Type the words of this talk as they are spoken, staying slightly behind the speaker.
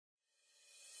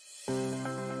There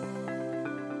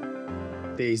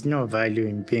is no value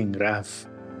in being rough,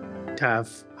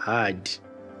 tough, hard,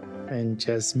 and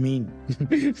just mean.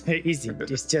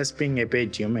 It's just being a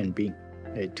bad human being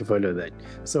to follow that.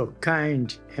 So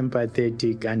kind,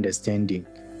 empathetic, understanding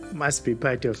must be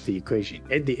part of the equation.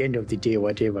 At the end of the day,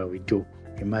 whatever we do,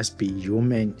 we must be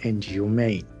human and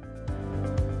humane.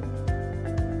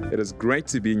 It is great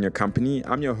to be in your company.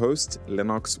 I'm your host,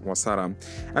 Lennox Wasara,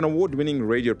 an award-winning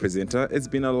radio presenter. It's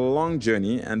been a long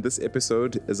journey, and this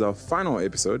episode is our final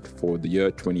episode for the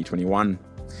year 2021.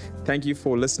 Thank you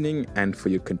for listening and for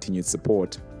your continued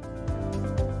support.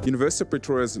 University of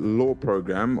Pretoria's law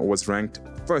program was ranked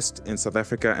first in South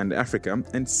Africa and Africa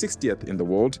and 60th in the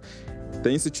world. The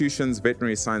institution's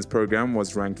veterinary science program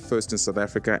was ranked first in South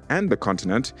Africa and the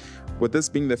continent. With this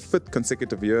being the fifth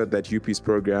consecutive year that UP's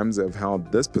programs have held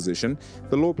this position,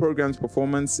 the law program's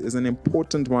performance is an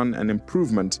important one, an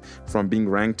improvement from being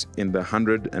ranked in the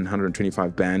 100 and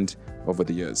 125 band over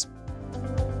the years.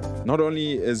 Not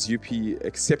only is UP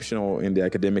exceptional in the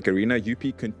academic arena,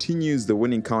 UP continues the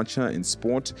winning culture in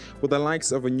sport with the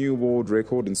likes of a new world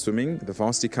record in swimming, the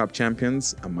Varsity Cup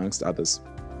champions, amongst others.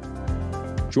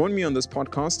 Join me on this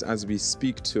podcast as we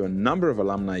speak to a number of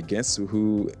alumni guests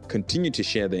who continue to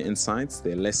share their insights,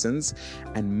 their lessons,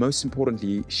 and most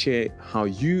importantly, share how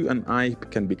you and I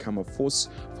can become a force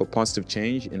for positive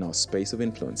change in our space of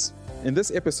influence. In this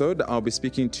episode, I'll be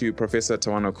speaking to Professor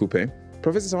Tawana Kupe.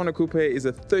 Professor Tawana Kupe is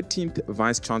the 13th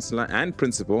Vice-Chancellor and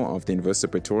Principal of the University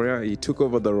of Pretoria. He took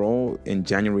over the role in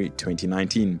January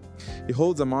 2019. He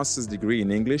holds a master's degree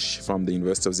in English from the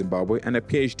University of Zimbabwe and a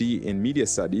PhD in Media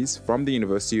Studies from the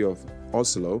University of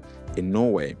Oslo in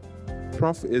Norway.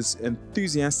 Prof is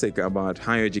enthusiastic about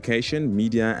higher education,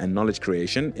 media, and knowledge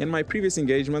creation. In my previous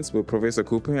engagements with Professor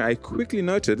Kupe, I quickly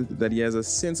noted that he has a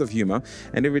sense of humor,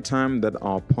 and every time that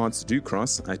our paths do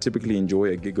cross, I typically enjoy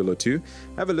a giggle or two.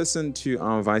 Have a listen to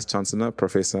our Vice-Chancellor,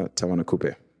 Professor Tawana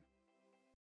Kupe.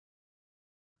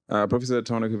 Professor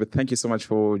Tawana Kupe, thank you so much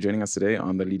for joining us today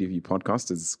on the LeadUP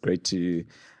podcast. It's great to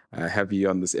have you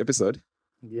on this episode.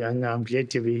 Yeah, no, I'm glad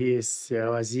to be here. So I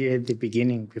was here at the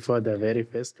beginning before the very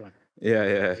first one.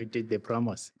 Yeah. We did the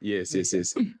promos. Yes.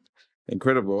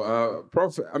 Incredible.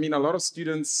 Prof, I mean, a lot of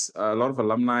students, a lot of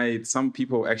alumni, some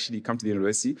people actually come to the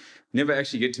university, never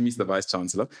actually get to meet the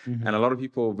Vice-Chancellor. Mm-hmm. And a lot of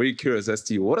people are very curious as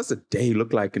to what does a day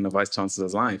look like in the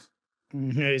Vice-Chancellor's life?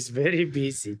 It's very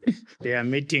busy. There are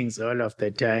meetings all of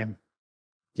the time.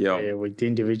 Yeah. With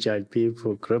individual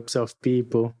people, groups of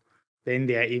people. Then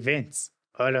there are events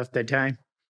all of the time.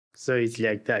 So it's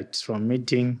like that, from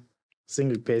meeting,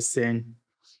 single person,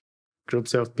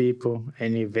 groups of people,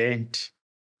 an event,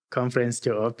 conference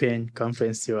to open,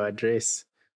 conference to address,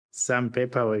 some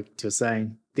paperwork to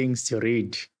sign, things to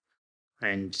read.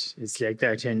 And it's like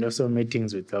that. And also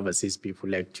meetings with overseas people.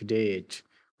 Like today,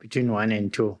 between 1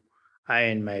 and 2, I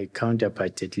and my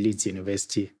counterpart at Leeds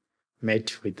University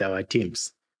met with our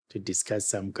teams to discuss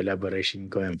some collaboration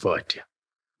going forward.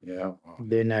 Yeah. Wow.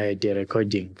 Then I had a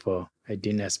recording for a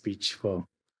dinner speech for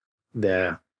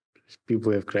the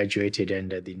people who have graduated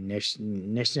under the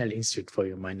National Institute for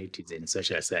Humanities and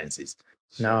Social Sciences.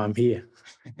 Now I'm here.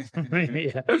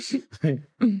 Yeah.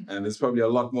 And there's probably a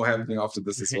lot more happening after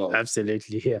this as well.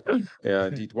 Absolutely, yeah. Yeah,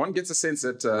 indeed. One gets a sense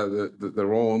that the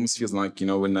role almost feels like,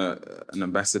 when an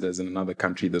ambassador is in another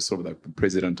country, there's sort of like the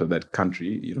president of that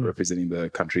country, representing the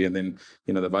country. And then,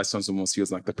 the Vice-Chancellor almost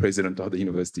feels like the president of the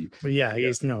university.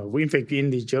 Yes, no. In fact, in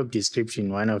the job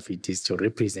description, one of it is to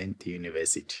represent the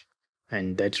university.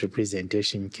 And that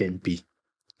representation can be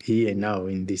here now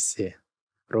in this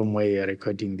room where you're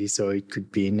recording this, or it could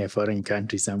be in a foreign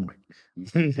country somewhere.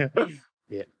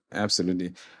 Yeah.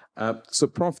 Absolutely. So,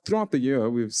 Prof, throughout the year,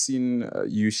 we've seen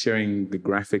you sharing the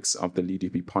graphics of the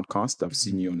LeadUP podcast. I've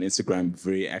seen you on Instagram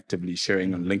very actively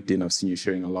sharing, on LinkedIn. I've seen you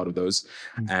sharing a lot of those.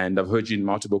 And I've heard you in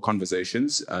multiple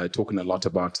conversations talking a lot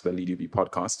about the LeadUP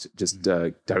podcast, just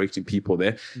directing people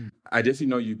there. I definitely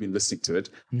know you've been listening to it.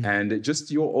 And just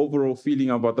your overall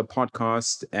feeling about the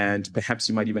podcast, and perhaps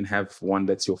you might even have one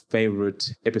that's your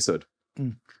favorite episode.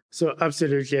 So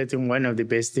absolutely, I think one of the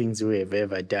best things we have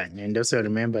ever done. And also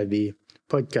remember, the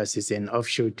podcast is an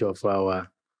offshoot of our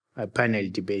panel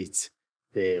debates,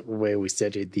 where we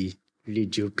started the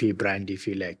LeadUP brand, if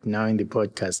you like. Now in the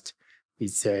podcast,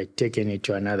 it's taken it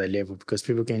to another level because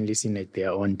people can listen at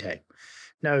their own time.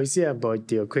 Now, you see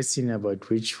about your question about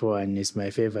which one is my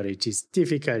favorite. It's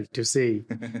difficult to say,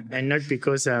 and not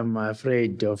because I'm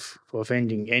afraid of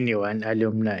offending anyone,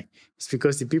 alumni. It's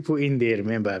because the people in there,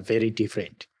 remember, are very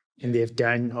different. And they've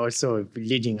done also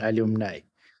leading alumni.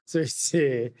 So it's,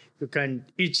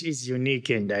 each is unique,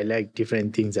 and I like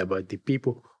different things about the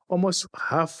people almost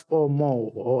half or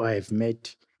more who I've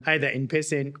met either in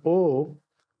person or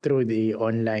through the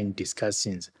online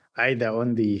discussions, either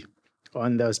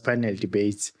on those panel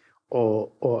debates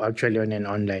or actually on an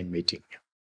online meeting.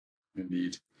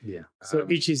 Indeed. Yeah. So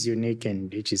each is unique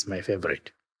and each is my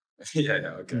favorite.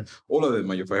 Okay. All of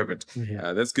them are your favorite.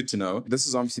 Yeah. That's good to know. This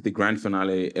is obviously the grand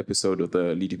finale episode of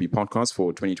the LeadUP podcast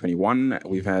for 2021.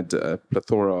 We've had a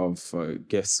plethora of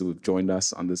guests who've joined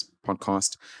us on this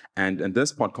podcast. And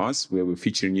this podcast, where we're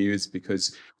featuring you, is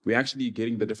because we're actually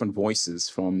getting the different voices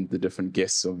from the different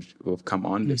guests who've come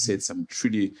on. They've said some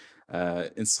truly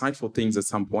insightful things at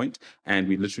some point, and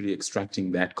we're literally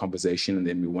extracting that conversation, and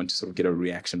then we want to sort of get a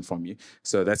reaction from you.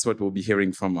 So that's what we'll be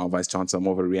hearing from our Vice-Chancellor,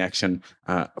 more of a reaction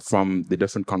from the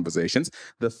different conversations.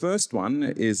 The first one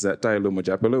is Tawana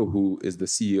Mojapelo, who is the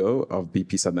CEO of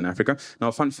BP Southern Africa. Now,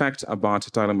 a fun fact about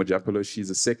Tawana Mojapelo, she's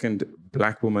the second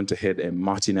Black woman to head a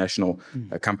multinational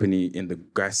company in the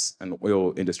gas and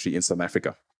oil industry in South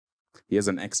Africa. Here's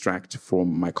an extract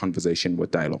from my conversation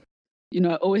with Tawana. You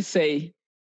know, I always say,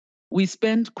 we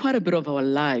spend quite a bit of our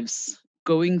lives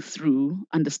going through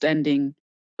understanding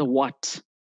the what.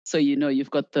 So,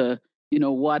 you've got the,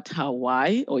 what, how,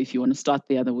 why, or if you want to start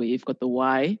the other way, you've got the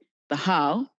why, the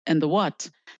how, and the what.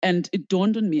 And it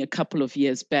dawned on me a couple of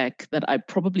years back that I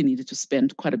probably needed to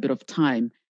spend quite a bit of time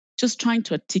just trying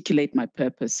to articulate my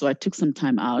purpose. So I took some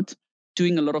time out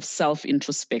doing a lot of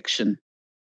self-introspection.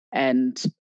 And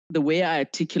the way I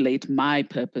articulate my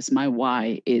purpose, my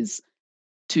why, is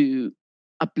to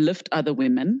uplift other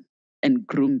women and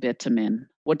groom better men.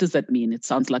 What does that mean? It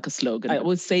sounds like a slogan. I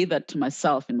always say that to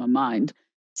myself in my mind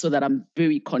so that I'm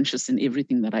very conscious in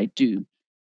everything that I do.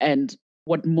 And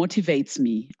what motivates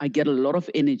me, I get a lot of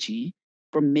energy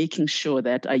from making sure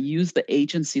that I use the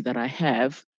agency that I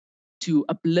have to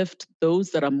uplift those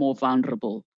that are more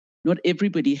vulnerable. Not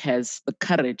everybody has the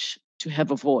courage to have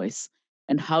a voice.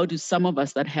 And how do some of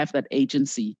us that have that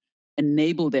agency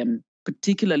enable them,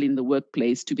 particularly in the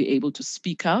workplace, to be able to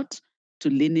speak out, to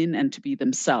lean in and to be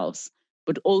themselves?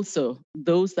 But also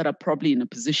those that are probably in a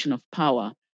position of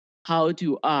power, how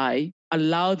do I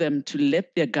allow them to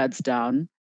let their guards down,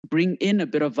 bring in a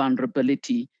bit of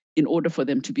vulnerability in order for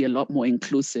them to be a lot more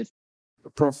inclusive?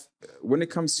 Prof, when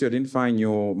it comes to identifying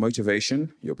your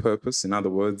motivation, your purpose, in other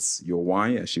words, your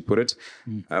why, as you put it,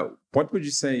 what would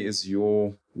you say is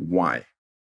your why?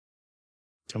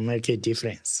 To make a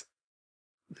difference.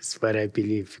 That's what I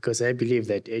believe, because I believe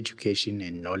that education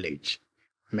and knowledge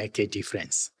make a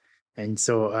difference. And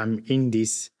so I'm in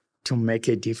this to make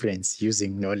a difference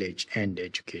using knowledge and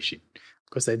education,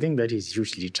 because I think that is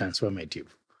hugely transformative,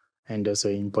 and also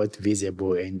in both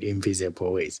visible and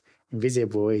invisible ways.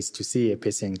 Invisible ways, to see a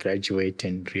person graduate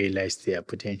and realize their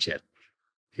potential,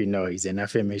 is an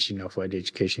affirmation of what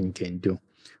education can do.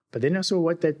 But then also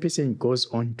what that person goes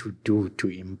on to do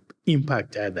to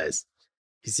impact others.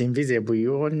 It's invisible.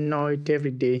 You all know it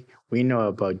every day. We know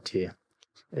about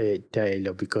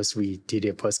Tawana because we did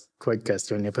a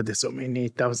podcast on it, but there's so many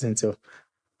thousands of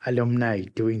alumni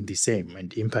doing the same and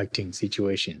impacting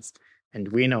situations. And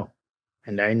we know,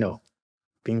 and I know,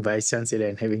 being Vice-Chancellor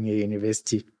and having a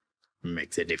university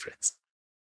makes a difference.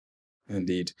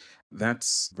 Indeed.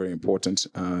 That's very important.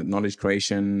 Knowledge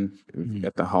creation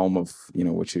at the helm of,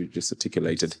 what you just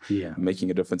articulated,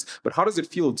 making a difference. But how does it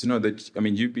feel to know that,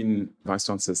 you've been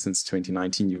Vice-Chancellor since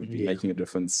 2019, you've been making a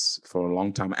difference for a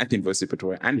long time at the University of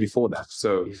Pretoria and before that.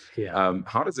 So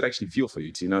how does it actually feel for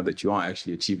you to know that you are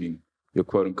actually achieving your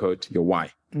quote unquote, your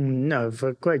why? No,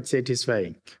 for quite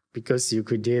satisfying, because you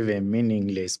could have a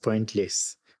meaningless,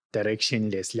 pointless,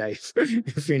 directionless life,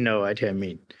 if you know what I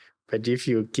mean. But if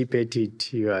you keep at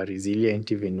it, you are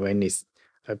resilient even when it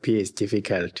appears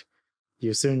difficult.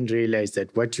 You soon realize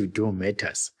that what you do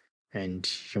matters, and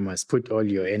you must put all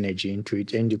your energy into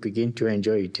it, and you begin to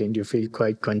enjoy it, and you feel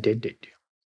quite contented.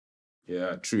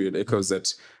 Yeah, true. It echoes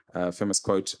that famous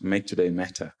quote, "Make today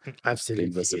matter."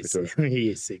 Absolutely. Yes.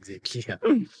 Yes, exactly.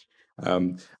 Yeah.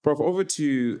 Prof, over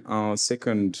to our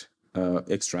second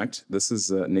extract. This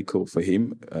is Nickel for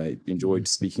him. I enjoyed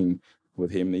speaking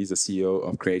with him. He's the CEO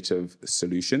of Creative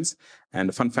Solutions. And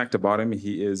a fun fact about him,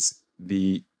 he is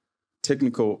the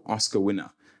technical Oscar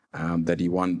winner that he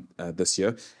won this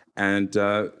year. And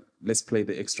let's play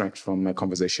the extract from my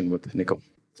conversation with Nickel.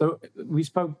 So we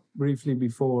spoke briefly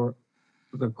before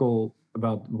the call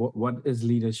about what is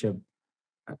leadership.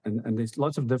 And there's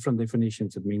lots of different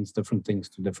definitions. It means different things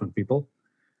to different people.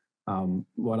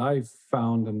 What I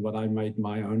found and what I made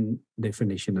my own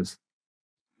definition is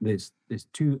there's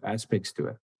two aspects to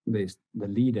it. There's the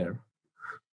leader,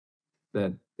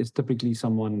 that is typically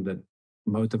someone that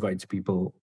motivates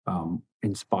people,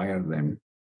 inspire them.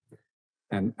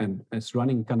 and it's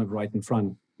running kind of right in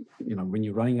front. When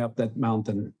you're running up that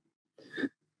mountain,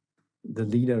 the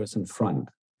leader is in front.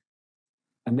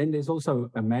 And then there's also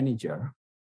a manager.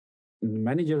 And the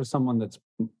manager is someone that's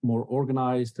more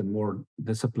organized and more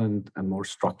disciplined and more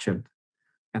structured,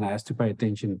 and has to pay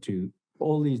attention to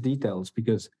all these details,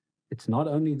 because it's not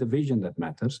only the vision that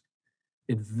matters,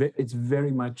 it's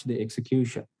very much the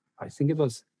execution. I think it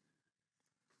was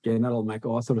General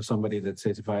MacArthur or somebody that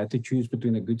says, if I had to choose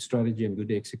between a good strategy and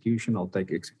good execution, I'll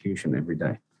take execution every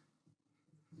day.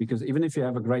 Because even if you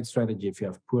have a great strategy, if you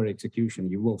have poor execution,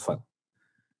 you will fail.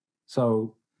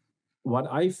 So what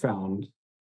I found,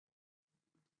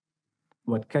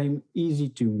 what came easy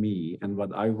to me and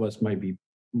what I was maybe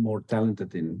more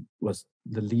talented in, was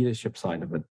the leadership side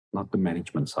of it, not the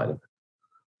management side of it.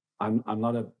 I'm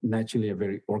not naturally a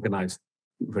very organized,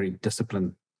 very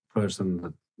disciplined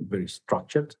person, very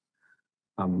structured.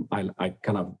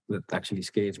 That actually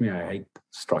scares me. I hate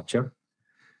structure.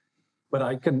 But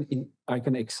I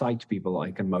can excite people,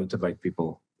 I can motivate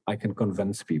people, I can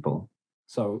convince people.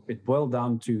 So it boiled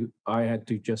down to, I had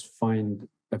to just find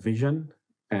a vision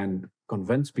and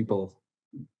convince people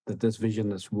that this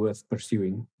vision is worth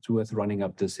pursuing, it's worth running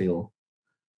up this hill.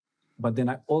 But then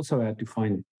I also had to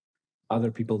find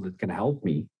other people that can help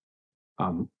me,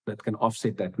 that can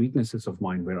offset that weaknesses of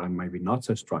mine where I'm maybe not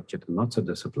so structured and not so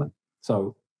disciplined.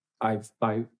 So I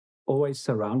always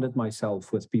surrounded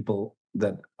myself with people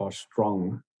that are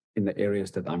strong in the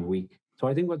areas that I'm weak. So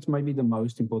I think what's maybe the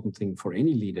most important thing for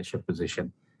any leadership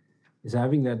position is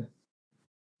having that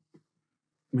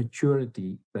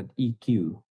maturity, that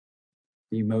EQ,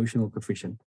 the emotional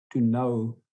coefficient, to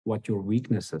know what your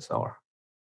weaknesses are.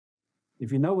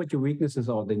 If you know what your weaknesses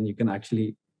are, then you can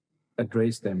actually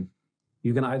address them.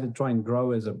 You can either try and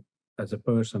grow as a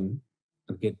person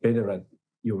and get better at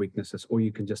your weaknesses, or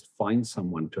you can just find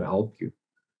someone to help you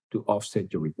to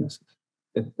offset your weaknesses.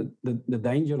 The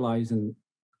danger lies in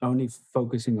only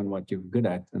focusing on what you're good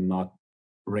at and not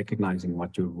recognizing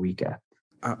what you're weak at.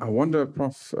 I wonder,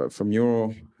 Prof, from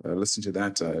your listening to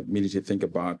that, immediately think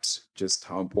about just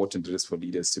how important it is for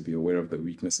leaders to be aware of their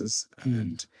weaknesses.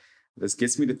 And this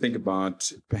gets me to think about,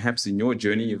 perhaps in your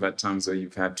journey, you've had times where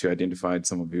you've had to identify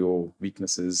some of your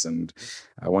weaknesses, and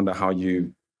I wonder how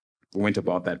you went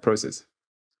about that process.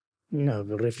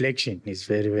 Reflection is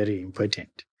very, very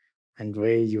important. And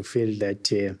where you feel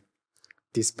that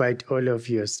despite all of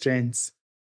your strengths,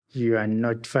 you are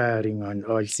not firing on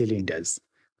all cylinders.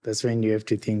 That's when you have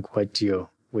to think what your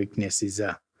weaknesses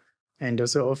are. And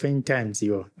also oftentimes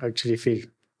you actually feel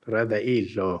rather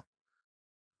ill, or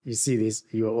you see this,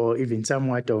 or even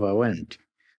somewhat overwhelmed.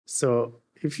 So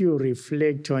if you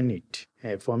reflect on it,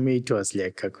 for me it was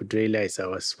like I could realize I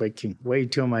was working way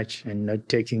too much and not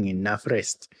taking enough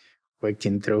rest,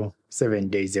 working through 7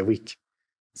 days a week.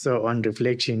 So on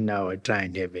reflection now, I try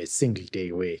and have a single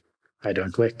day where I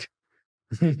don't work.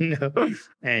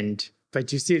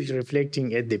 But you're still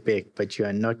reflecting at the back, but you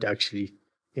are not actually,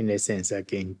 in a sense,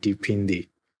 again, deep in the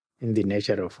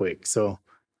nature of work. So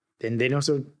then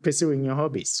also pursuing your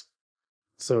hobbies.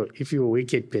 So if you're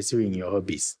weak at pursuing your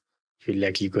hobbies, you're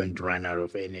likely going to run out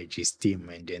of energy, steam,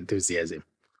 and enthusiasm.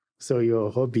 So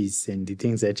your hobbies and the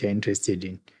things that you're interested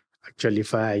in actually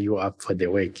fire you up for the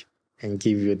work and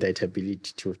give you that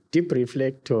ability to deep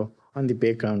reflect, or on the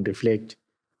background reflect,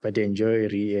 but enjoy,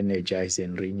 re-energize,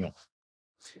 and renew.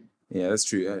 Yeah, that's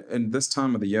true. And this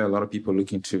time of the year, a lot of people are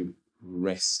looking to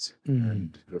rest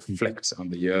and reflect on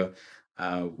the year,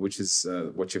 which is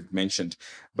what you've mentioned.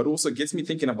 But also gets me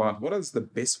thinking about, what is the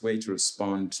best way to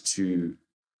respond to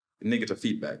negative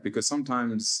feedback? Because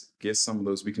sometimes, I guess, some of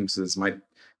those weaknesses might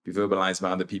be verbalized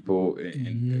by other people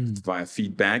via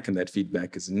feedback, and that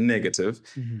feedback is negative.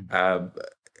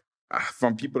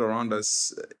 From people around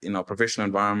us in our professional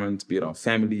environment, be it our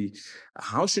family,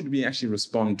 how should we actually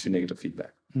respond to negative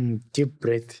feedback? Deep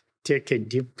breath. Take a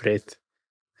deep breath,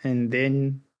 and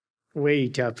then weigh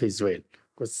it up as well.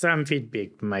 Because some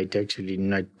feedback might actually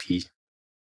not be,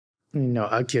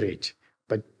 accurate,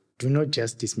 but do not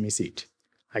just dismiss it.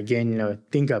 Again,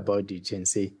 think about it and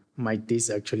say, might this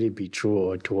actually be true,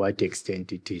 or to what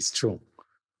extent it is true?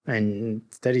 And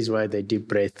that is why the deep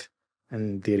breath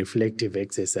and the reflective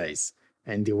exercise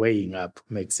and the weighing up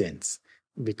makes sense.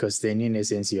 Because then, in a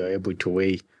sense, you're able to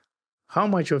weigh how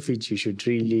much of it you should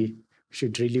really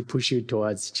push you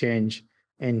towards change,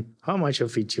 and how much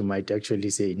of it you might actually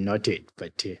say noted,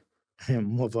 but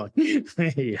move on.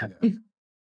 Yeah.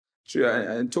 Sure.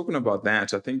 And talking about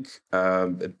that, I think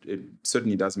it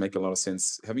certainly does make a lot of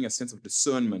sense, having a sense of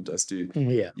discernment as to,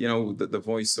 the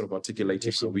voice sort of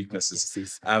articulating the weaknesses.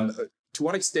 Yes. To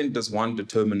what extent does one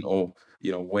determine, or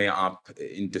weigh up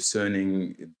in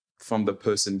discerning from the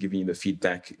person giving you the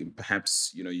feedback?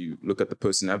 Perhaps, you look at the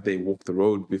person, have they walked the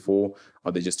road before?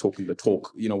 Are they just talking the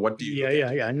talk? What do you look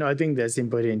at? Yeah. No, I think that's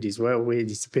important is where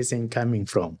is the person coming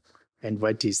from and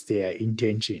what is their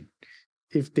intention.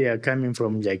 If they are coming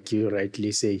from, like you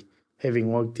rightly say,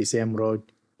 having walked the same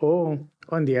road, or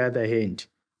on the other hand,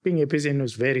 being a person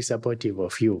who's very supportive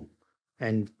of you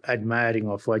and admiring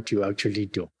of what you actually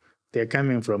do. They're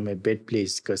coming from a bad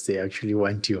place because they actually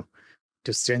want you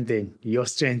to strengthen your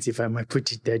strengths, if I might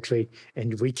put it that way,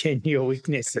 and weaken your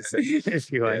weaknesses,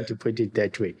 if you want to put it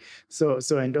that way. So,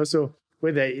 and also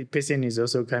whether a person is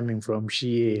also coming from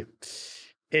sheer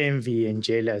envy and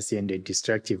jealousy and a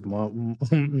destructive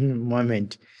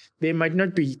moment, they might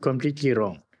not be completely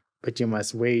wrong, but you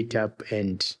must weigh it up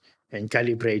and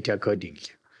calibrate accordingly.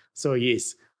 So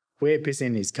yes, where a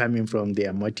person is coming from,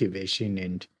 their motivation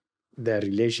and the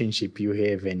relationship you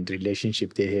have and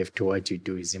relationship they have to what you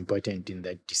do is important in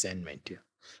that discernment. Yeah.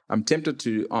 I'm tempted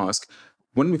to ask,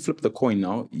 when we flip the coin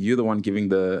now, you're the one giving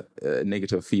the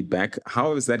negative feedback.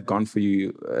 How has that gone for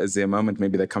you? Is there a moment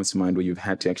maybe that comes to mind where you've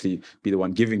had to actually be the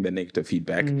one giving the negative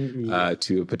feedback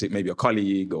to maybe a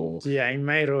colleague or? Yeah, in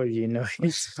my role,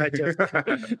 it's part of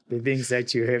the things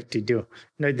that you have to do,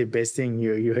 not the best thing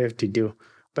you have to do.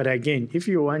 But again, if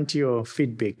you want your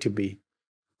feedback to be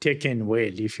taken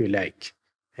well, if you like,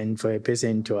 and for a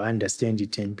person to understand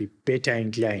it and be better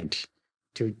inclined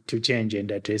to change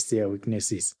and address their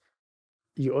weaknesses,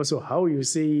 you also, how you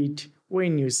say it,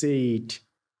 when you say it,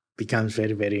 becomes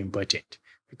very, very important.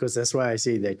 Because that's why I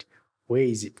say that where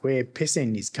a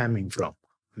person is coming from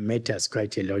matters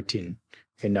quite a lot in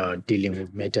dealing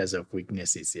with matters of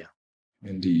weaknesses. Yeah.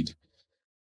 Indeed.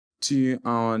 To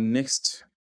our next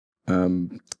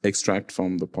extract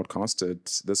from the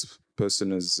podcast. This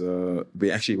person is,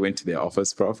 we actually went to their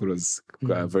office, Prof. It was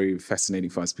very fascinating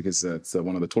for us because it's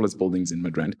one of the tallest buildings in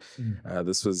Midrand.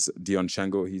 This was Dion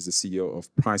Shango. He's the CEO of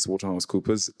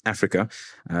PricewaterhouseCoopers Africa.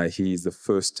 He's the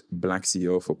first Black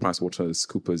CEO for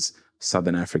PricewaterhouseCoopers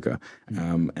Southern Africa.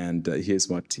 And here's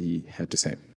what he had to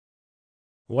say.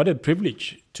 What a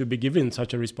privilege to be given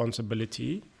such a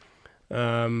responsibility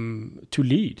to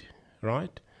lead,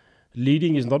 right?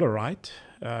 Leading is not a right.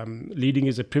 Leading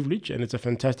is a privilege, and it's a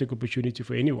fantastic opportunity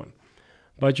for anyone.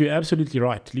 But you're absolutely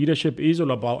right. Leadership is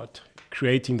all about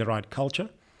creating the right culture.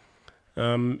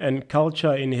 And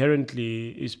culture inherently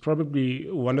is probably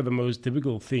one of the most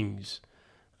difficult things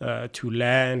to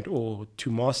land or to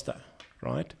master,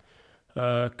 right?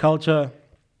 Culture,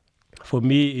 for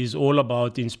me, is all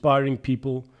about inspiring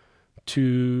people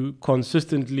to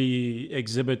consistently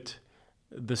exhibit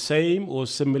the same or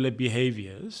similar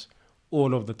behaviors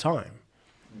all of the time.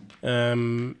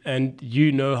 And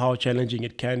how challenging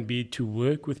it can be to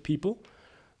work with people.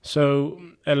 So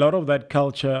a lot of that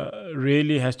culture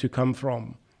really has to come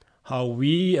from how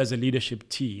we as a leadership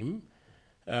team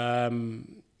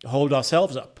hold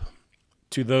ourselves up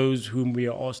to those whom we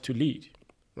are asked to lead,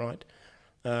 right?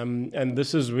 And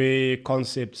this is where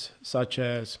concepts such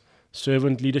as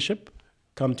servant leadership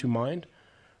come to mind,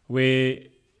 where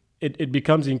it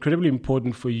becomes incredibly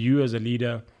important for you as a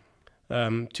leader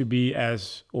to be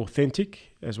as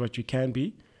authentic as what you can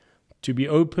be, to be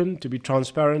open, to be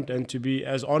transparent, and to be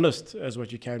as honest as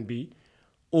what you can be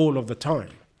all of the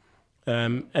time.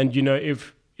 And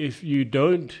if you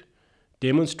don't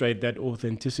demonstrate that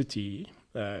authenticity,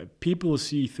 people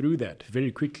see through that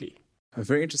very quickly.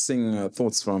 Very interesting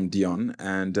thoughts from Dion.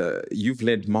 And you've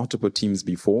led multiple teams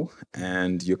before,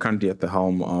 and you're currently at the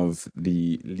helm of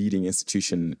the leading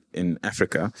institution in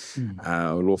Africa.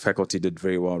 Our law faculty did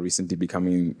very well recently,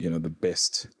 becoming the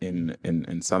best in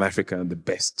South Africa, the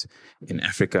best in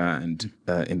Africa, and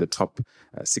in the top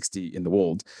 60 in the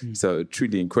world. So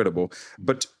truly incredible.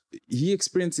 But he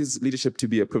experiences leadership to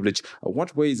be a privilege.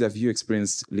 What ways have you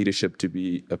experienced leadership to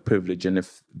be a privilege? And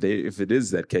if it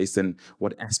is that case, then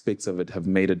what aspects of it have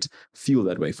made it feel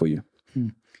that way for you?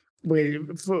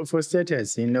 Well, for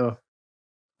starters,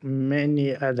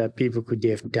 many other people could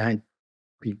have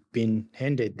been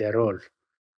handed the role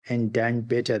and done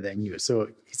better than you. So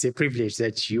it's a privilege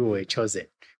that you were chosen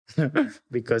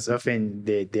because often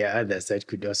there are others that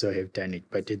could also have done it.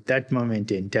 But at that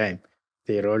moment in time,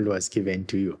 the role was given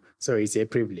to you. So it's a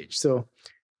privilege. So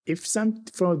I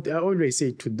always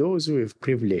say to those who have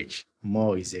privilege,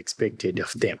 more is expected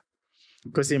of them.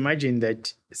 Because imagine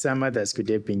that some others could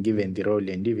have been given the role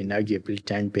and even arguably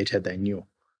done better than you.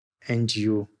 And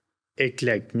you act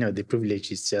like, the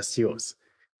privilege is just yours.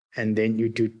 And then you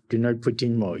do not put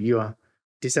in more. You are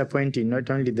disappointing not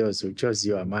only those who chose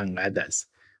you among others,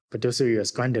 but also you are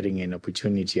squandering an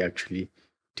opportunity actually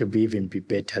to even be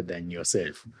better than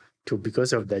yourself.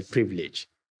 Because of that privilege,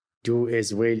 do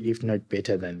as well, if not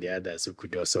better than the others who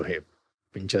could also have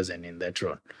been chosen in that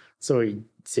role. So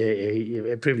it's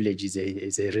a privilege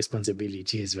is a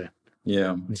responsibility as well.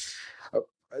 Yeah.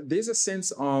 There's a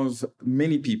sense of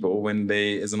many people when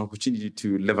there is an opportunity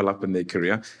to level up in their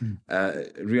career,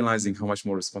 realizing how much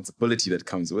more responsibility that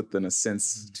comes with, and a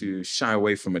sense to shy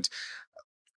away from it.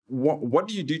 What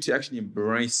do you do to actually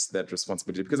embrace that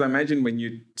responsibility? Because I imagine when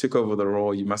you took over the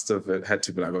role, you must have had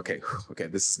to be like, okay,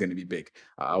 this is going to be big.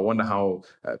 I wonder how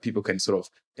people can sort of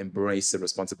embrace the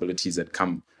responsibilities that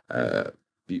come,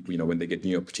 when they get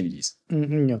new opportunities.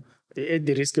 No. At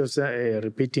the risk of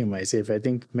repeating myself, I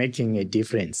think making a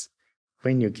difference,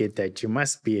 when you get that, you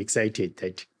must be excited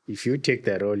that if you take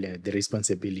the role and the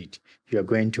responsibility, you are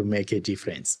going to make a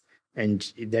difference. And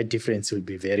that difference will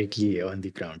be very clear on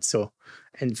the ground. So,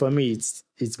 and for me,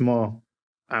 it's more,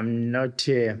 I'm not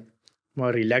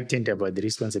more reluctant about the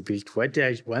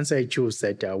responsibility. Once I choose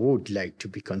that, I would like to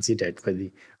be considered for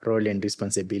the role and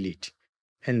responsibility.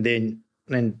 And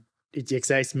it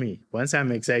excites me. Once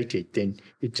I'm excited, then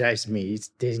it drives me.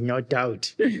 There's no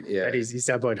doubt. Yeah. That is, it's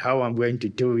about how I'm going to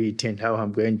do it and how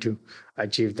I'm going to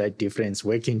achieve that difference,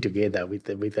 working together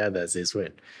with others as well.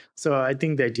 So I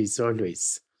think that is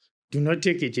always, do not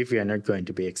take it if you are not going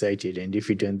to be excited and if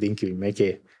you don't think you'll make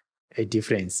a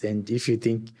difference. And if you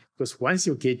think, because once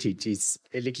you get it, it's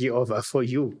a little over for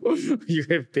you. You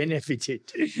have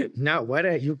benefited. Now, what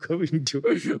are you going to,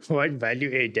 what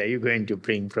value add are you going to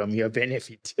bring from your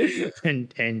benefit?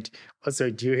 And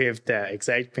also, do you have the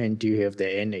excitement? Do you have the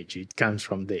energy? It comes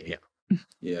from there.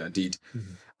 Yeah, indeed.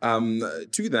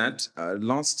 To that,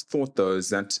 last thought, though, is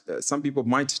that some people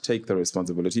might take the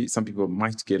responsibility. Some people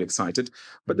might get excited.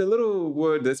 But the little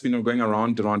word that's been going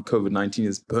around COVID-19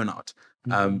 is burnout.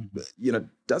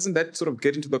 Doesn't that sort of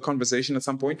get into the conversation at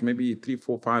some point, maybe 3,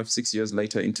 4, 5, 6 years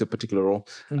later into a particular role?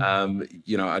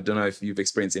 I don't know if you've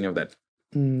experienced any of that.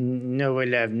 No,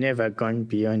 well, I've never gone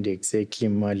beyond exactly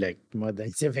more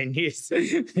than 7 years.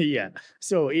 Yeah.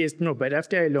 So, yes, no, but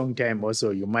after a long time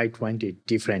also, you might want a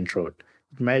different role.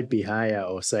 It might be higher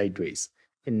or sideways.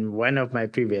 In one of my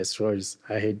previous roles,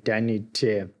 I had done it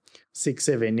 6,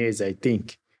 7 years, I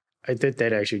think. I thought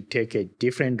that I should take a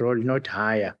different role, not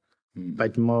higher,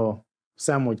 but more.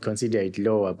 Some would consider it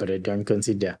lower, but I don't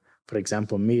consider, for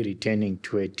example, me returning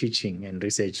to a teaching and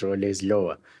research role as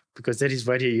lower, because that is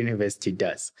what a university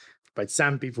does. But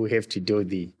some people have to do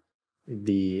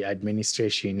the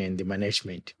administration and the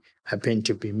management. Happened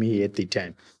to be me at the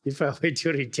time. If I were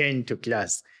to return to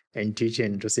class and teach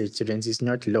and research students, it's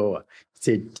not lower.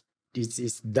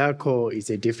 It's darker, it's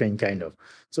a different kind of.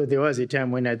 So there was a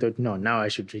time when I thought, no, now I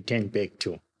should return back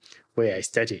to where I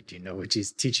started, which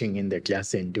is teaching in the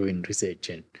class and doing research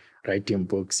and writing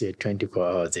books 24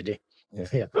 hours a day.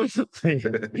 Yeah.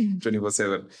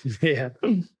 24/7. Yeah.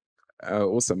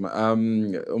 Awesome.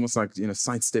 Almost like,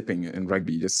 sidestepping in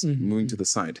rugby, just moving to the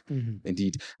side.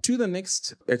 Indeed. To the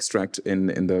next extract in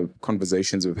the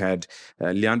conversations we've had,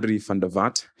 Leandri van der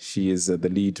Vaart. She is the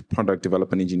lead product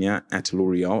development engineer at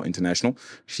L'Oreal International.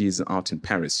 She's out in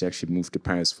Paris. She actually moved to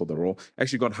Paris for the role.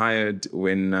 Actually got hired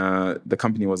when the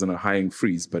company was on a hiring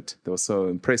freeze, but they were so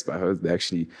impressed by her, they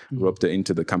actually roped her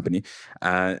into the company.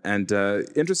 And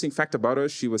interesting fact about her,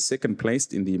 she was second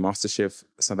placed in the MasterChef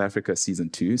South Africa season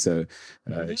 2. So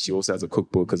she also has a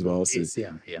cookbook as well. So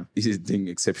she's doing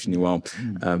exceptionally well.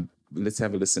 Let's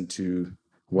have a listen to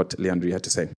what Leandri had to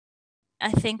say.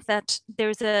 I think that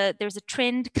there's a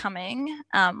trend coming,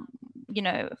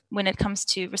 when it comes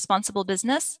to responsible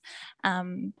business.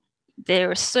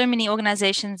 There are so many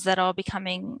organizations that are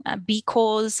becoming B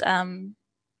Corps,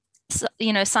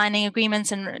 signing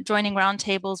agreements and joining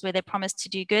roundtables where they promise to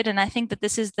do good. And I think that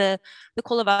this is the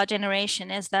call of our generation,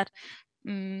 is that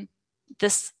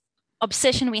this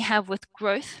obsession we have with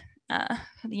growth,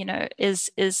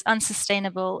 is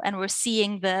unsustainable, and we're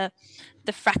seeing the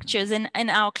fractures in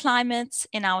our climates,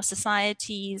 in our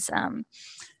societies,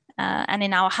 and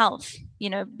in our health,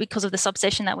 because of this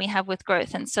obsession that we have with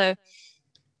growth. And so,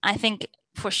 I think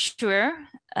for sure,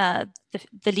 the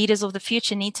leaders of the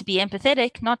future need to be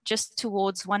empathetic, not just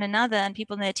towards one another and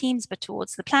people in their teams, but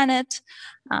towards the planet.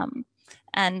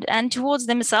 And towards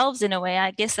themselves in a way.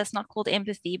 I guess that's not called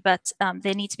empathy, but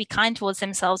they need to be kind towards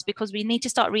themselves, because we need to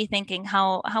start rethinking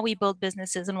how we build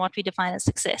businesses and what we define as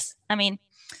success. I mean,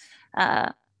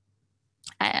 I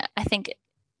think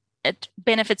it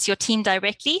benefits your team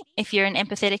directly if you're an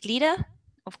empathetic leader,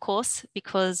 of course,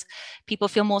 because people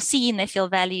feel more seen, they feel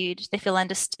valued, they feel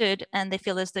understood, and they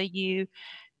feel as though you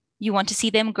want to see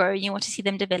them grow, you want to see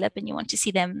them develop, and you want to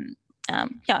see them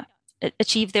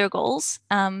achieve their goals.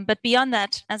 But beyond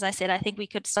that, as I said, I think we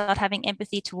could start having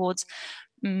empathy towards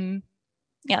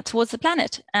towards the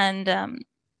planet, and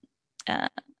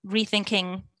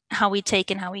rethinking how we take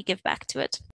and how we give back to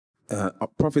it.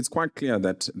 Prof, it's quite clear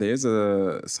that there is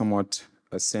a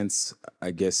sense,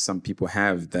 I guess, some people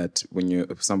have that when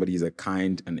somebody is a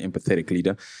kind and empathetic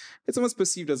leader, it's almost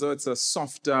perceived as though it's a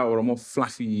softer or a more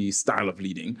fluffy style of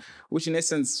leading, which in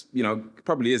essence,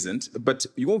 probably isn't. But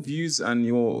your views and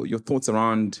your thoughts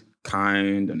around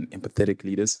kind and empathetic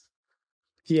leaders?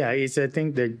 Yeah, I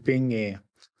think that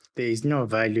there is no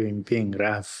value in being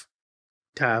rough,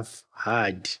 tough,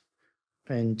 hard,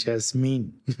 and just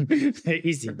mean.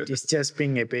 Isn't. It's just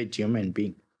being a bad human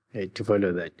being to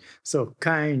follow that. So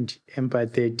kind,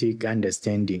 empathetic,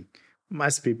 understanding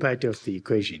must be part of the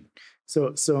equation.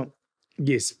 So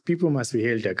yes, people must be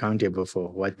held accountable for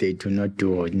what they do not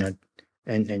do or not,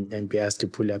 and be asked to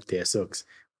pull up their socks.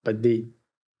 But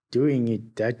doing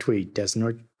it that way is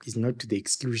not to the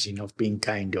exclusion of being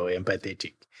kind or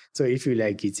empathetic. So if you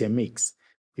like, it's a mix,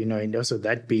 and also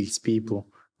that builds people.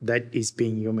 That is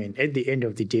being human. At the end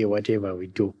of the day, whatever we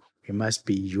do, we must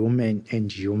be human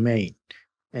and humane.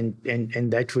 And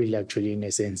that will actually, in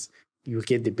a sense, you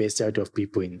get the best out of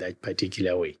people in that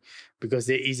particular way. Because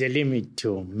there is a limit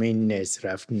to meanness,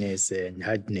 roughness, and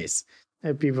hardness.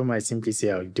 And people might simply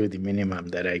say, I'll do the minimum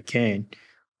that I can,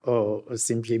 or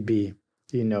simply be,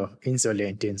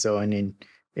 insolent and so on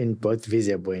in both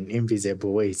visible and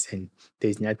invisible ways. And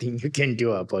there's nothing you can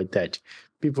do about that.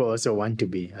 People also want to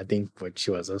be, I think what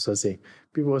she was also saying,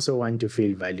 people also want to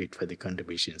feel valued for the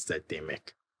contributions that they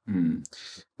make.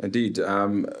 Indeed.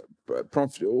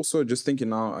 Prof, also just thinking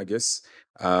now, I guess,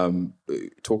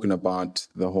 talking about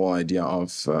the whole idea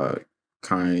of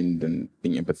kind and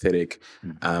being empathetic,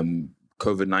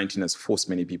 COVID-19 has forced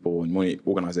many people and many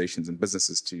organizations and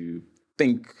businesses to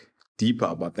think deeper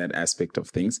about that aspect of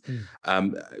things.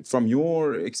 From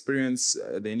your experience,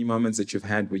 are there any moments that you've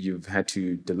had where you've had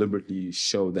to deliberately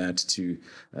show that to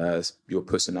your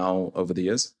personnel over the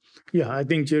years? Yeah, I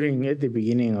think at the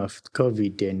beginning of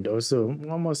COVID and also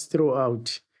almost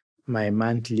throughout my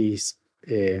monthly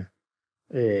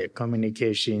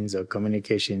communications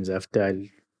after,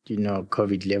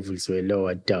 COVID levels were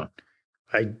lowered down,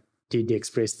 I did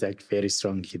express that very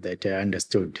strongly, that I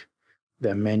understood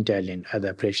the mental and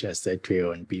other pressures that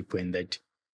were on people, and that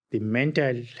the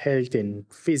mental health and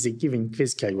even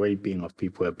physical well-being of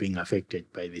people are being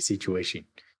affected by the situation,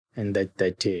 and that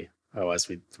I was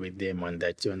with them on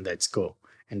that score,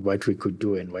 and what we could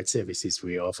do and what services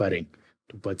we are offering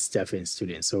to both staff and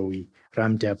students. So we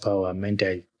ramped up our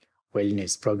mental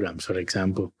wellness programs, for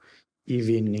example,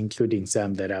 even including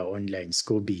some that are online.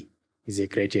 Kupe is a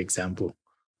great example,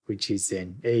 which is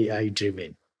an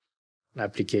AI-driven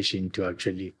application to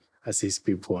actually assist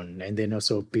people on, and then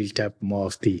also built up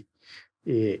allowed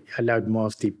more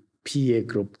of the PA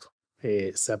group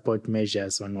support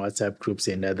measures on WhatsApp groups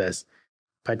and others,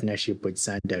 partnership with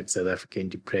SANDAG, South African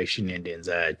Depression and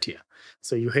Anxiety.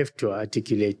 So you have to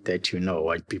articulate that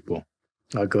what people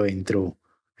are going through,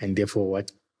 and therefore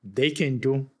what they can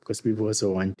do, because people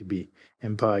also want to be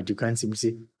empowered. You can't simply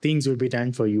say things will be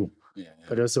done for you,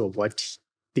 but also what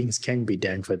things can be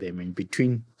done for them, and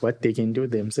between what they can do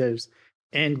themselves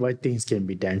and what things can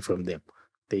be done from them,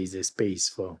 there is a space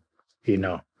for,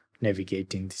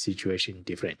 navigating the situation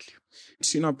differently.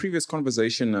 So in our previous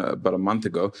conversation about a month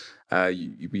ago,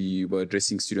 we were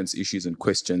addressing students' issues and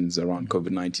questions around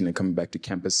COVID-19 and coming back to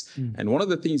campus. And one of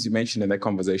the things you mentioned in that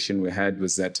conversation we had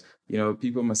was that,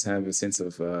 people must have a sense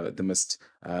of, they must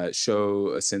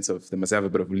have a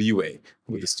bit of leeway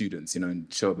with the students,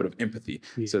 and show a bit of empathy.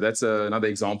 So that's another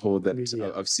example that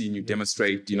I've seen you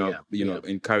demonstrate,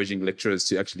 encouraging lecturers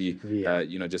to actually,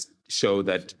 just show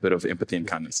that bit of empathy and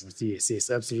kindness. Yes,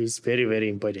 absolutely. It's very, very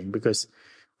important, because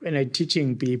when I'm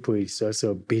teaching people, it's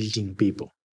also building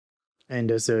people.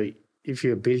 And also, if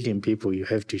you're building people, you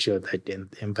have to show that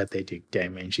empathetic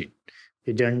dimension.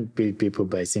 You don't build people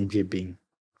by simply being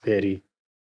very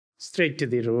straight to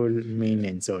the role, mean,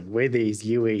 and so on. Where there is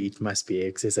leeway, it must be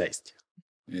exercised.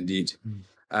 Indeed.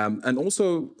 And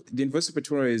also, the University of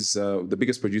Pretoria is the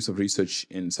biggest producer of research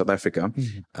in South Africa,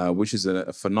 which is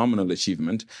a phenomenal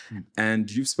achievement. And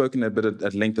you've spoken a bit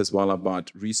at length as well about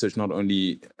research not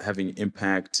only having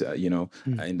impact,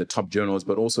 in the top journals,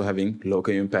 but also having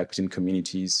local impact in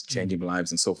communities, changing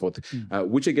lives and so forth,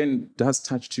 which again does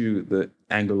touch to the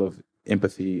angle of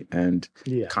empathy and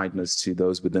kindness to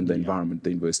those within the environment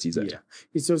the university is at.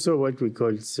 It's also what we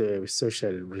call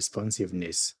social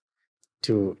responsiveness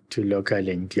to local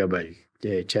and global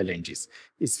challenges.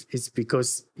 It's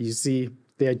because, you see,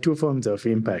 there are two forms of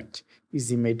impact. Is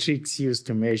the metrics used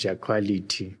to measure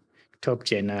quality, top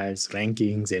journals,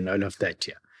 rankings, and all of that.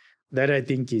 that I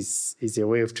think is a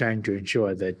way of trying to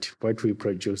ensure that what we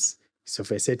produce is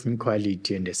of a certain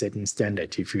quality and a certain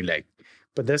standard, if you like.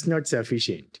 But that's not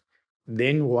sufficient.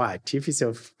 Then what? If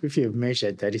you've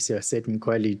measured that it's a certain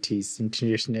quality, is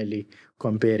internationally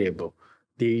comparable,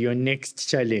 your next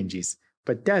challenge is,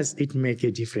 but does it make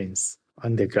a difference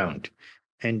on the ground?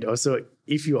 And also,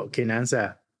 if you can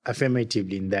answer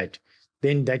affirmatively in that,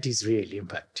 then that is real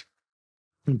impact.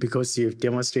 Because you've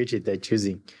demonstrated that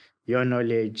using your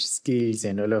knowledge, skills,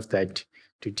 and all of that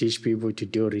to teach people to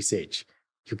do research,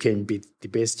 you can be the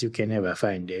best you can ever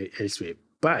find elsewhere.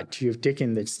 But you've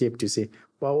taken that step to say,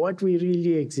 well, what we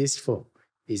really exist for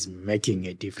is making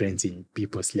a difference in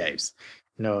people's lives.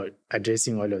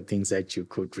 Addressing all of things that you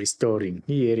could, restoring,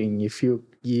 hearing,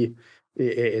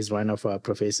 as one of our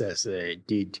professors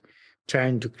did,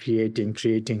 trying to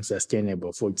creating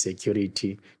sustainable food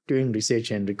security, doing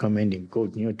research and recommending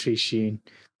good nutrition,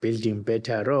 building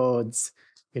better roads,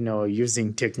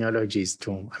 using technologies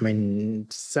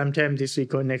sometime this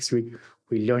week or next week,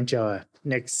 we launch our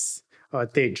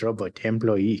third robot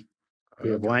employee. We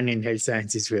have one in health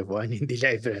sciences, we have one in the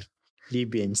library.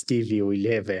 Libby and Stevie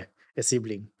will have a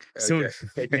sibling soon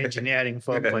at engineering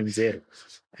 4.0.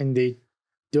 And the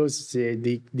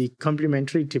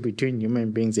complementarity between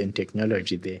human beings and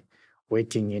technology, they're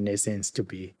working in essence to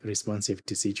be responsive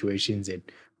to situations and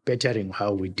bettering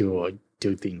how we do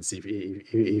things,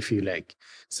 if you like.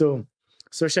 So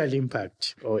social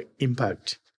impact or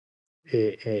impact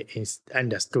is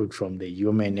understood from the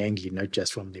human angle, not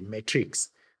just from the metrics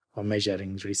or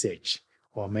measuring research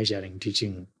or measuring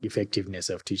teaching effectiveness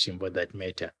of teaching, for that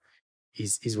matter,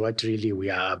 is what really we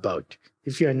are about.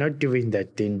 If you are not doing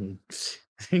that, then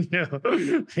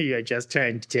you are just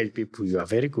trying to tell people you are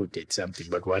very good at something,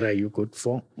 but what are you good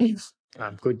for?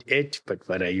 I'm good at, but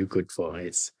what are you good for?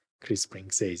 As Chris Spring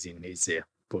says in his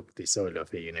book, The Soul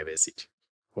of a University,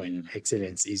 when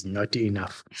excellence is not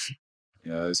enough.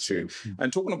 Yeah, that's true.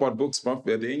 And talking about books, Prof,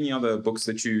 are there any other books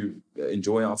that you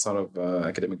enjoy outside of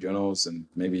academic journals, and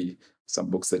maybe some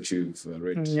books that you've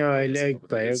read? I like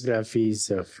biographies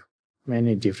of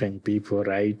many different people,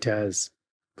 writers,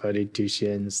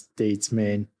 politicians,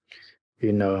 statesmen,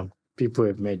 people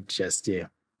have made just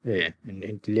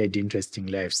and led interesting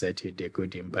lives that had a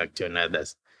good impact on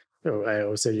others. So I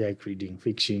also like reading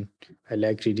fiction. I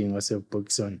like reading also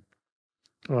books on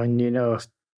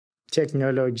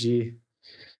technology,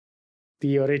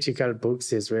 theoretical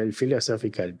books as well,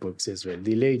 philosophical books as well.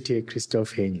 The late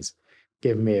Christoph Haynes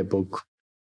gave me a book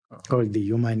called The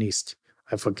Humanist.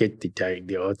 I forget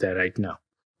the author right now,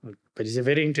 but it's a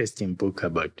very interesting book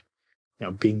about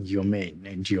being humane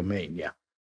and humane.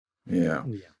 Yeah.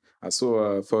 I saw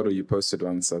a photo you posted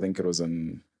once. I think it was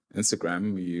on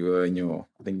Instagram. You were in your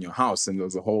house, and there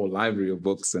was a whole library of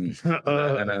books and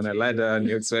a ladder, and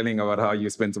you're explaining about how you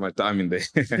spent so much time in there.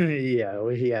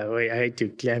 I had to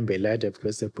climb a ladder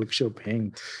because the bookshop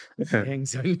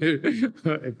hangs on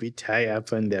a bit high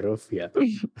up on the roof.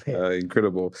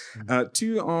 Incredible.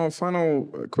 To our final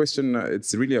question,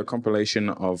 it's really a compilation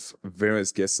of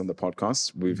various guests on the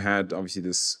podcast. We've had obviously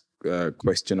this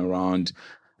question around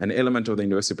an element of the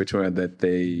University of Pretoria that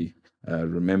they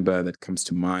remember, that comes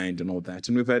to mind, and all that.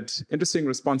 And we've had interesting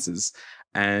responses,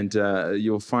 and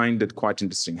you'll find it quite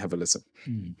interesting. Have a listen.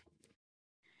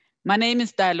 My name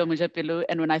is Dialo Mujapelo,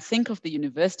 and when I think of the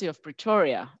University of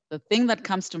Pretoria, the thing that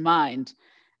comes to mind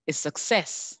is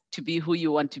success, to be who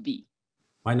you want to be.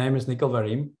 My name is Nikol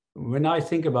Varim. When I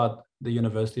think about the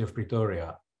University of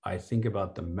Pretoria, I think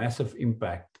about the massive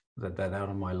impact that had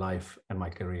on my life and my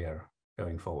career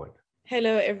going forward.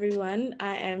 Hello, everyone.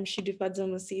 I am Shidufadzo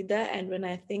Musida, and when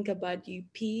I think about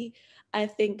UP, I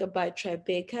think about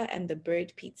Tribeca and the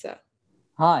bird pizza.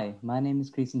 Hi, my name is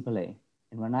Creason Pillay,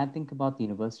 and when I think about the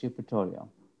University of Pretoria,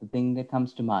 the thing that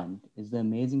comes to mind is the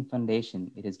amazing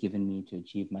foundation it has given me to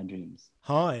achieve my dreams.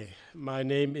 Hi, my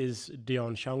name is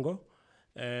Dion Shango,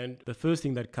 and the first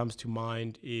thing that comes to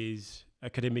mind is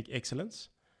academic excellence,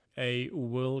 a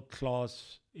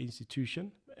world-class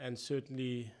institution, and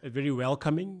certainly a very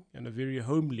welcoming and a very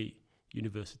homely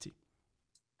university.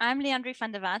 I'm Leandri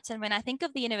van der Watt, and when I think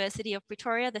of the University of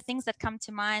Pretoria, the things that come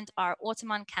to mind are autumn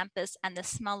on campus and the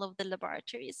smell of the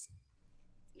laboratories.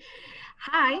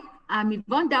 Hi, I'm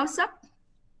Yvonne Dowsap.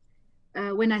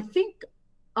 When I think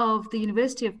of the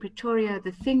University of Pretoria,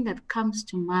 the thing that comes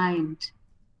to mind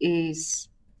is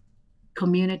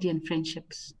community and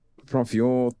friendships. Prof,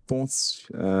 your thoughts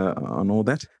on all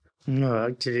that? No,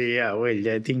 actually,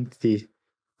 I think it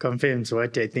confirms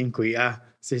what I think we are.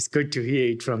 So it's good to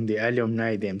hear it from the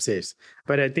alumni themselves.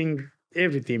 But I think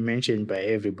everything mentioned by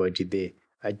everybody there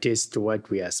attest to what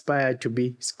we aspire to be.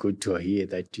 It's good to hear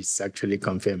that it's actually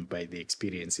confirmed by the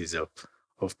experiences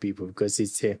of people, because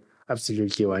it's a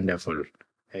absolutely wonderful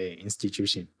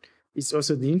institution. It's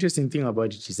also, the interesting thing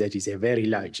about it is that it's a very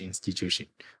large institution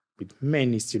with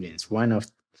many students. One of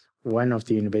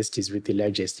the universities with the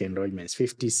largest enrollments,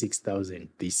 56,000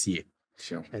 this year.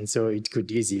 Sure. And so it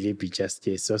could easily be just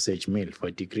a sausage meal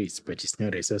for degrees, but it's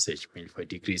not a sausage meal for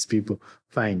degrees. People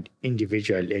find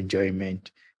individual enjoyment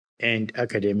and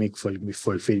academic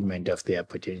fulfillment of their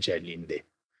potential in there,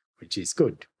 which is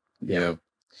good. Yeah.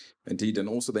 Indeed. And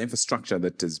also the infrastructure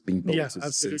that is being built is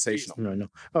absolutely sensational. No.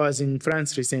 I was in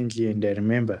France recently, and I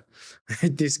remember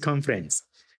at this conference,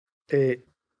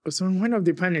 so on one of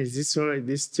the panels,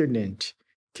 this student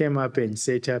came up and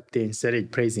set up there and started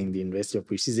praising the University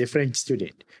of She's a French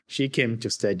student. She came to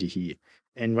study here.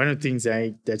 And one of the things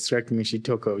that struck me, she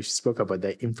spoke about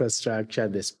the infrastructure,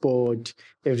 the sport,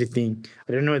 everything.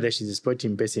 I don't know that she's a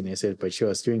sporting person herself, but she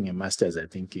was doing a master's, I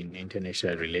think, in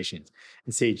international relations,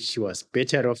 and said she was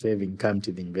better off having come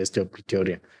to the University of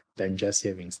Pretoria than just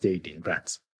having stayed in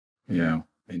France. Yeah,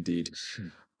 indeed.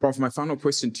 Prof, my final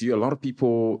question to you. A lot of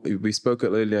people, we spoke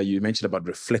earlier, you mentioned about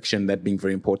reflection, that being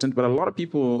very important, but a lot of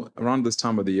people around this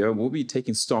time of the year will be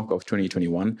taking stock of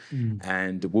 2021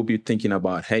 and will be thinking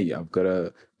about, hey, I've got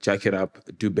to jack it up,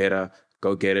 do better,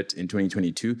 go get it in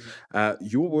 2022.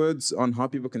 Your words on how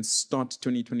people can start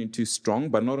 2022 strong,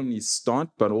 but not only start,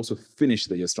 but also finish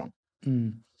the year strong.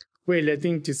 Well, I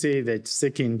think to say that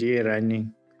second year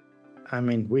running, I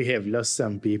mean, we have lost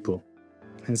some people.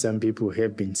 And some people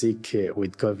have been sick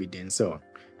with COVID and so on.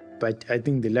 But I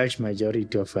think the large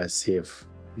majority of us have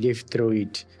lived through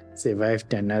it,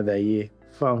 survived another year,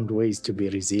 found ways to be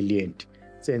resilient.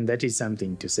 So, and that is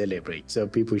something to celebrate. So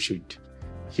people should,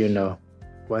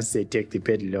 once they take the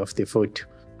pedal off the foot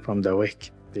from the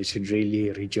work, they should really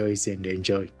rejoice and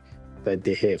enjoy that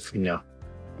they have,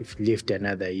 if lived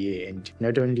another year, and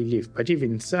not only lived, but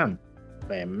even some,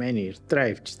 many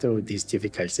thrived through these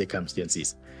difficult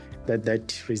circumstances.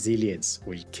 That resilience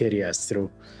will carry us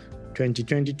through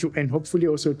 2022, and hopefully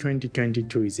also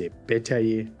 2022 is a better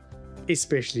year,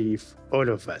 especially if all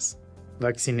of us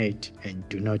vaccinate and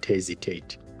do not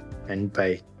hesitate. And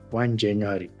by 1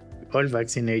 January, all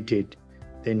vaccinated,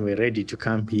 then we're ready to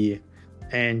come here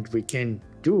and we can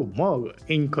do more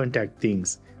in-contact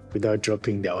things without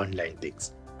dropping the online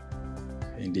things.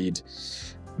 Indeed.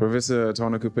 Professor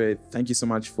Tawana Kupe, thank you so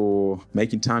much for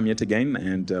making time yet again,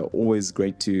 and always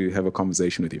great to have a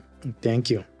conversation with you. Thank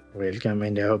you. Welcome,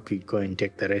 and I hope you go and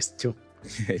take the rest too.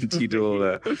 Indeed,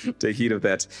 we'll take heed of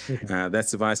that.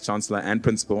 That's the Vice-Chancellor and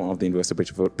Principal of the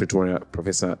University of Pretoria,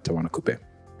 Professor Tawana Kupe.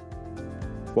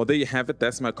 Well, there you have it.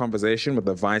 That's my conversation with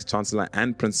the Vice-Chancellor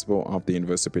and Principal of the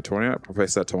University of Pretoria,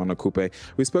 Professor Tawana Kupe.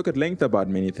 We spoke at length about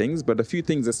many things, but a few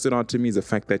things that stood out to me is the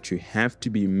fact that you have to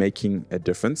be making a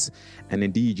difference. And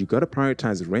indeed, you got to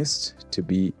prioritize rest to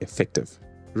be effective.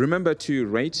 Remember to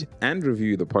rate and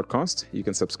review the podcast. You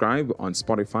can subscribe on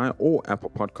Spotify or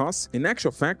Apple Podcasts. In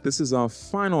actual fact, this is our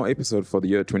final episode for the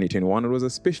year 2021. It was a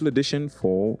special edition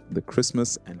for the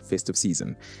Christmas and festive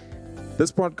season.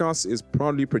 This podcast is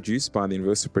proudly produced by the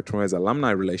University of Pretoria's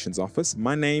Alumni Relations Office.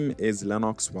 My name is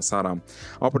Lennox Wasara.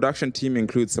 Our production team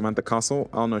includes Samantha Castle,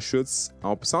 Alna Schutz.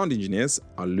 Our sound engineers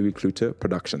are Louis Kluter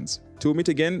Productions. Till we meet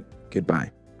again,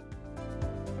 goodbye.